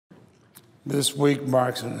This week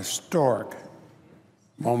marks an historic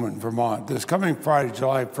moment in Vermont. This coming Friday,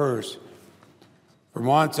 July 1st,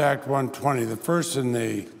 Vermont's Act 120, the first in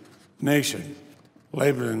the nation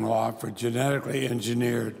labeling law for genetically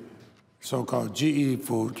engineered so-called GE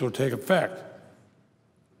foods, will take effect.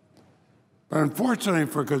 But unfortunately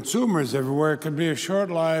for consumers everywhere, it can be a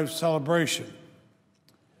short-lived celebration.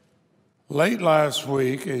 Late last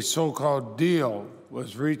week, a so-called deal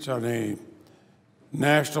was reached on a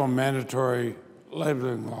national mandatory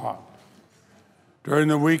labeling law. During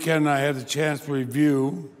the weekend, I had the chance to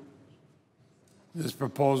review this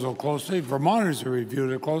proposal closely. Vermonters have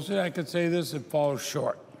reviewed it closely. I could say this, it falls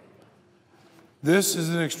short. This is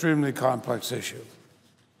an extremely complex issue.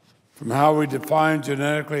 From how we define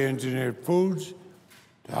genetically engineered foods,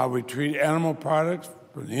 to how we treat animal products,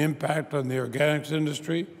 from the impact on the organics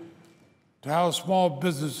industry, to how small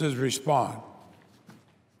businesses respond.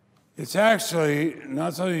 It's actually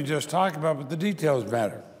not something you just talk about, but the details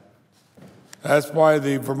matter. That's why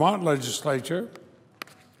the Vermont legislature,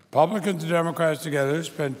 Republicans and Democrats together,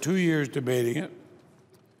 spent 2 years debating it.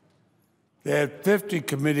 They had 50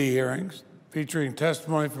 committee hearings featuring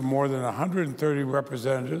testimony from more than 130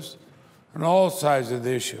 representatives on all sides of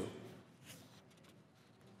the issue.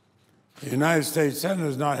 The United States Senate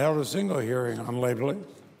has not held a single hearing on labeling.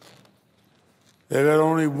 They've had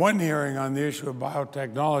only one hearing on the issue of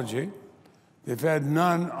biotechnology. They've had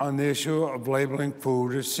none on the issue of labeling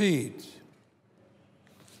food or seeds.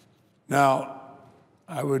 Now,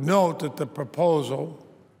 I would note that the proposal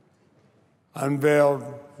unveiled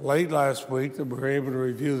late last week that we were able to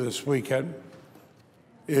review this weekend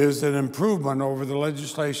is an improvement over the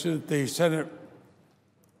legislation that the Senate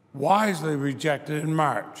wisely rejected in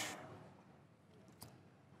March.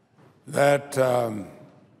 That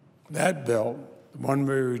bill, the one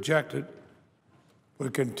we rejected,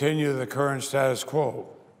 would continue the current status quo.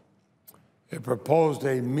 It proposed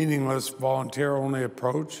a meaningless volunteer-only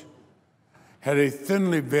approach, had a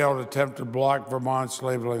thinly veiled attempt to block Vermont's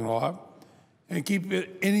labeling law, and keep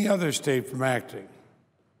any other state from acting.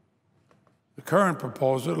 The current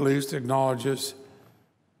proposal at least acknowledges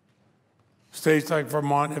states like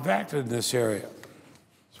Vermont have acted in this area.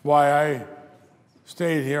 That's why I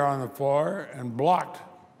stayed here on the floor and blocked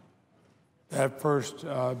that first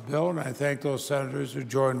bill, and I thank those senators who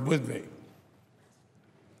joined with me.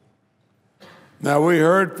 Now, we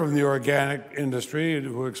heard from the organic industry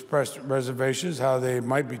who expressed reservations how they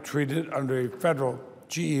might be treated under a federal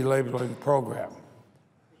GE labeling program.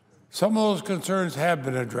 Some of those concerns have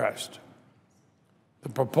been addressed. The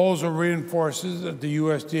proposal reinforces that the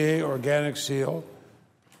USDA organic seal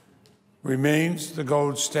remains the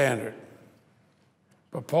gold standard.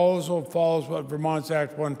 Proposal follows what Vermont's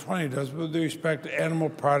Act 120 does with respect to animal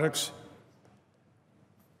products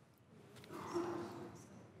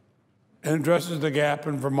and addresses the gap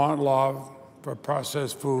in Vermont law for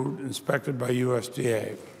processed food inspected by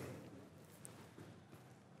USDA.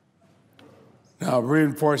 Now,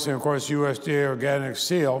 reinforcing, of course, USDA organic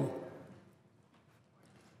seal,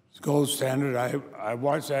 gold standard. I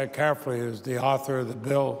watched that carefully as the author of the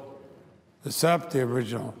bill that set up the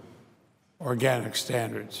original organic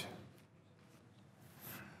standards.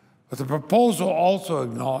 But the proposal also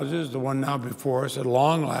acknowledges, the one now before us, at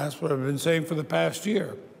long last, what I've been saying for the past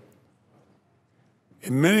year.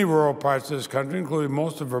 In many rural parts of this country, including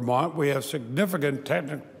most of Vermont, we have significant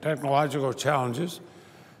technological challenges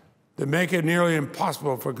that make it nearly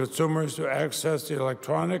impossible for consumers to access the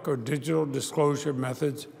electronic or digital disclosure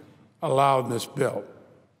methods allowed in this bill.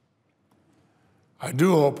 I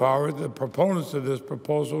do hope, however, that the proponents of this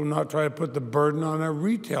proposal will not try to put the burden on our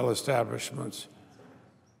retail establishments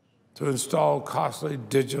to install costly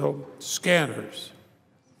digital scanners.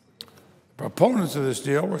 The proponents of this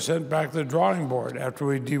deal were sent back to the drawing board after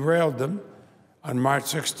we derailed them on March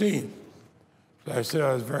 16th. As I said,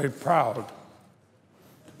 I was very proud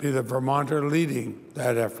to be the Vermonter leading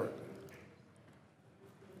that effort.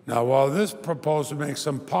 Now, while this proposal makes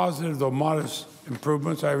some positive, though modest,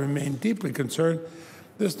 improvements, I remain deeply concerned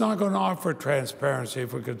that it's not going to offer transparency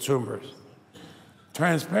for consumers.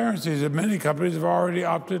 Transparency that many companies have already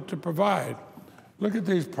opted to provide. Look at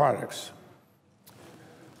these products.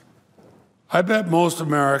 I bet most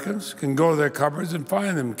Americans can go to their cupboards and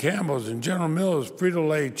find them. Campbell's and General Mills,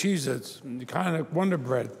 Frito-Lay, Cheez-Its, Iconic Wonder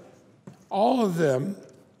Bread. All of them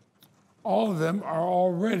are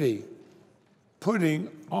already putting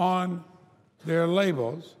on their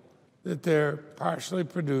labels that they're partially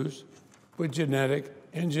produced with genetic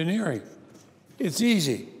engineering. It's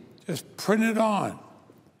easy. Just print it on.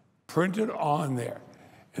 Print it on there.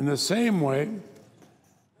 In the same way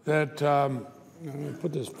that, I'm going to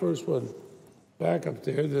put this first one back up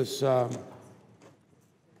there, this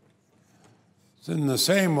it's in the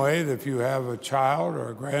same way that if you have a child or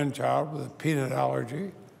a grandchild with a peanut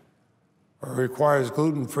allergy or requires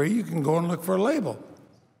gluten-free, you can go and look for a label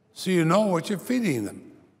so you know what you're feeding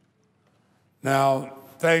them. Now,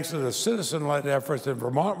 thanks to the citizen-led efforts in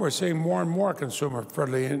Vermont, we're seeing more and more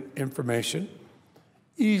consumer-friendly information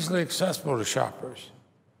easily accessible to shoppers.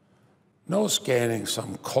 No scanning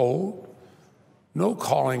some code, no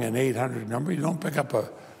calling an 800 number. You don't pick up a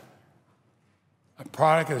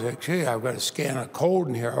product and say, gee, I've got to scan a code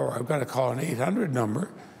in here, or I've got to call an 800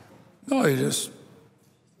 number. No, you just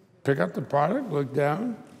pick up the product, look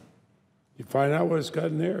down, you find out what it's got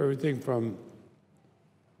in there, everything from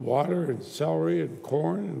water and celery and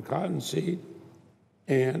corn and cottonseed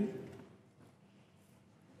and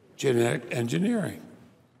genetic engineering.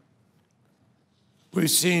 We've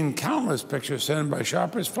seen countless pictures sent by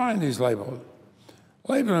shoppers find these labels.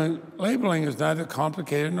 Labeling is neither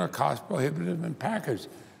complicated nor cost prohibitive in package.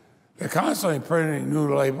 They're constantly printing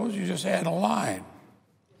new labels, you just add a line.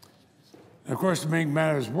 And of course, to make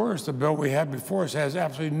matters worse, the bill we have before us has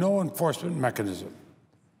absolutely no enforcement mechanism.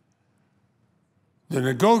 The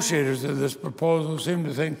negotiators of this proposal seem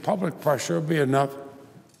to think public pressure will be enough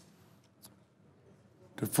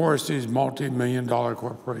to force these multi-million-dollar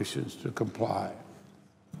corporations to comply.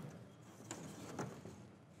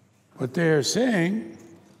 What they're saying,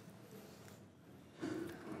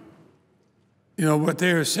 what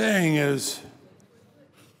they're saying is,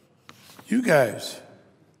 you guys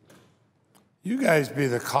be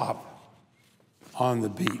the cop on the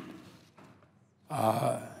beat.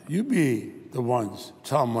 You be the ones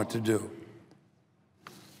tell them what to do.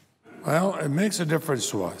 Well, it makes a difference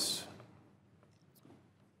to us.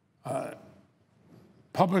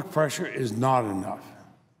 Public pressure is not enough.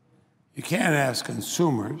 You can't ask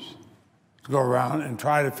consumers to go around and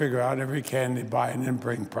try to figure out every can they buy and then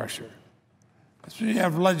bring pressure. That's what you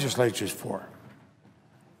have legislatures for.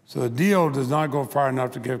 So the deal does not go far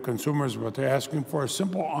enough to give consumers what they're asking for, a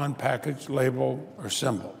simple on-package label or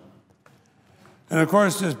symbol. And of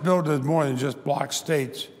course, this bill does more than just block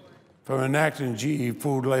states from enacting GE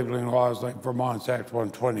food labeling laws like Vermont's Act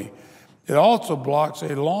 120. It also blocks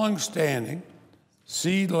a long-standing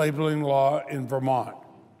seed labeling law in Vermont,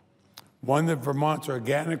 one that Vermont's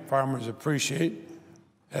organic farmers appreciate,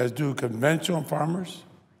 as do conventional farmers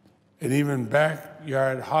and even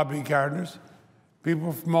backyard hobby gardeners,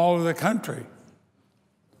 people from all over the country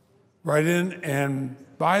write in and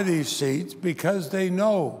buy these seeds because they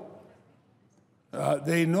know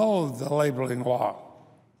the labeling law.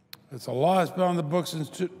 It's a law that's been on the books since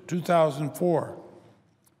 2004.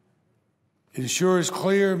 It ensures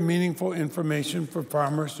clear, meaningful information for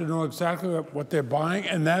farmers to know exactly what they're buying,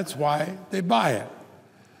 and that's why they buy it.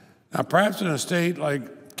 Now, perhaps in a state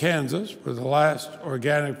like Kansas, where the last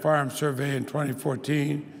organic farm survey in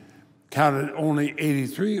 2014 counted only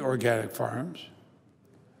 83 organic farms,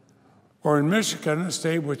 or in Michigan, a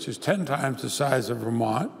state which is 10 times the size of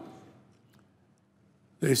Vermont,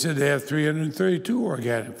 they said they have 332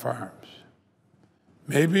 organic farms.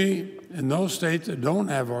 Maybe in those states that don't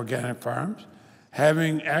have organic farms,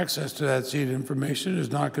 having access to that seed information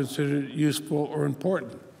is not considered useful or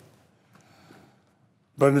important.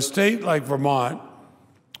 But in a state like Vermont,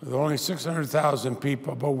 with only 600,000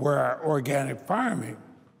 people, but where our Organic Farming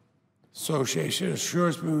Association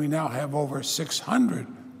assures me we now have over 600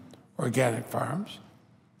 organic farms,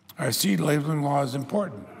 our seed labeling law is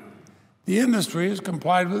important. The industry has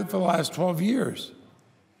complied with it for the last 12 years.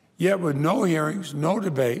 Yet with no hearings, no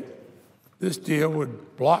debate, this deal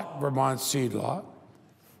would block Vermont's seed law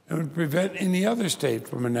and would prevent any other state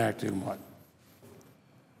from enacting one.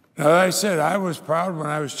 Now, as I said, I was proud when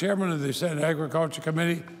I was chairman of the Senate Agriculture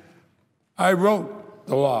Committee. I wrote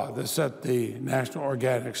the law that set the National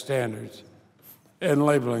Organic Standards and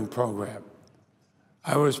Labeling Program.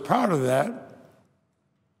 I was proud of that.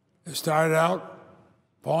 It started out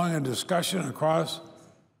following a discussion across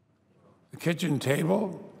the kitchen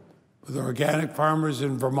table with organic farmers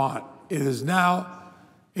in Vermont. It is now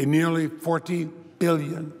a nearly $40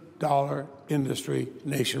 billion industry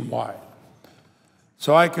nationwide.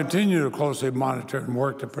 So I continue to closely monitor and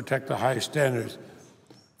work to protect the high standards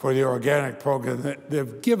for the organic program.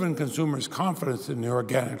 They've given consumers confidence in the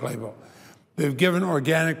organic label. They've given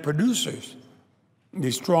organic producers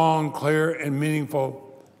these strong, clear, and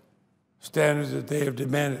meaningful standards that they have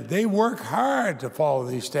demanded. They work hard to follow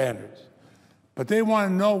these standards, but they want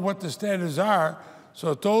to know what the standards are so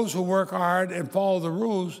that those who work hard and follow the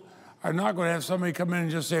rules are not going to have somebody come in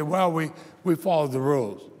and just say, well, we followed the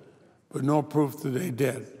rules, but no proof that they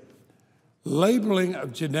did. Labeling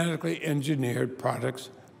of genetically engineered products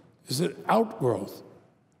is an outgrowth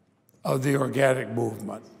of the organic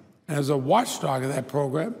movement. And as a watchdog of that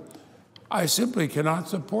program, I simply cannot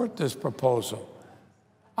support this proposal.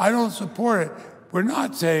 I don't support it. We're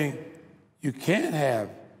not saying you can't have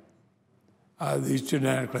these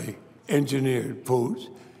genetically engineered foods.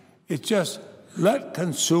 It's just let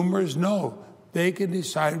consumers know they can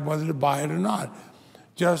decide whether to buy it or not.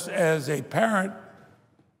 Just as a parent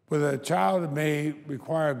with a child that may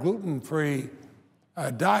require a gluten-free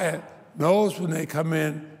diet knows when they come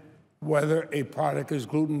in whether a product is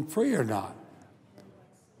gluten-free or not.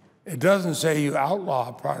 It doesn't say you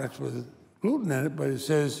outlaw products with gluten in it, but it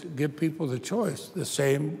says give people the choice, the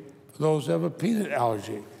same for those who have a peanut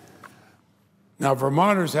allergy. Now,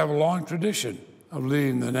 Vermonters have a long tradition of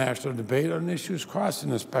leading the national debate on issues crossing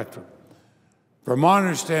the spectrum.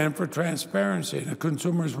 Vermonters stand for transparency and a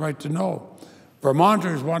consumer's right to know.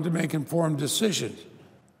 Vermonters want to make informed decisions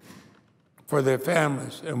for their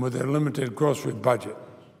families and with their limited grocery budget.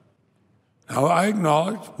 Now, I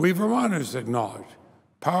acknowledge, we Vermonters acknowledge,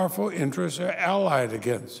 powerful interests are allied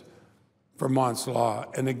against Vermont's law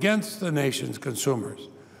and against the nation's consumers.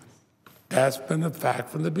 That's been a fact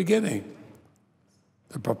from the beginning.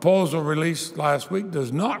 The proposal released last week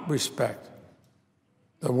does not respect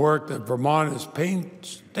the work that Vermont has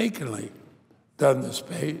painstakingly done in the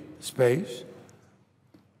space.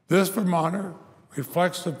 This Vermonter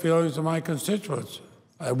reflects the feelings of my constituents.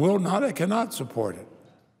 I cannot support it.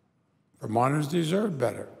 Vermonters deserve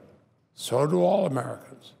better. So do all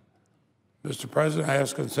Americans. Mr. President, I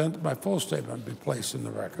ask consent that my full statement be placed in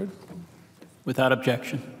the record. Without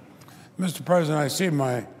objection. Mr. President, I see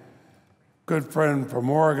my good friend from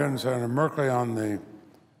Oregon, Senator Merkley, on the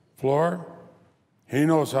floor. He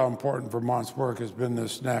knows how important Vermont's work has been in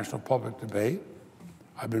this national public debate.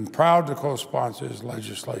 I've been proud to co-sponsor his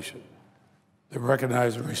legislation that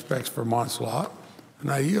recognizes and respects Vermont's law,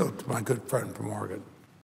 and I yield to my good friend from Oregon.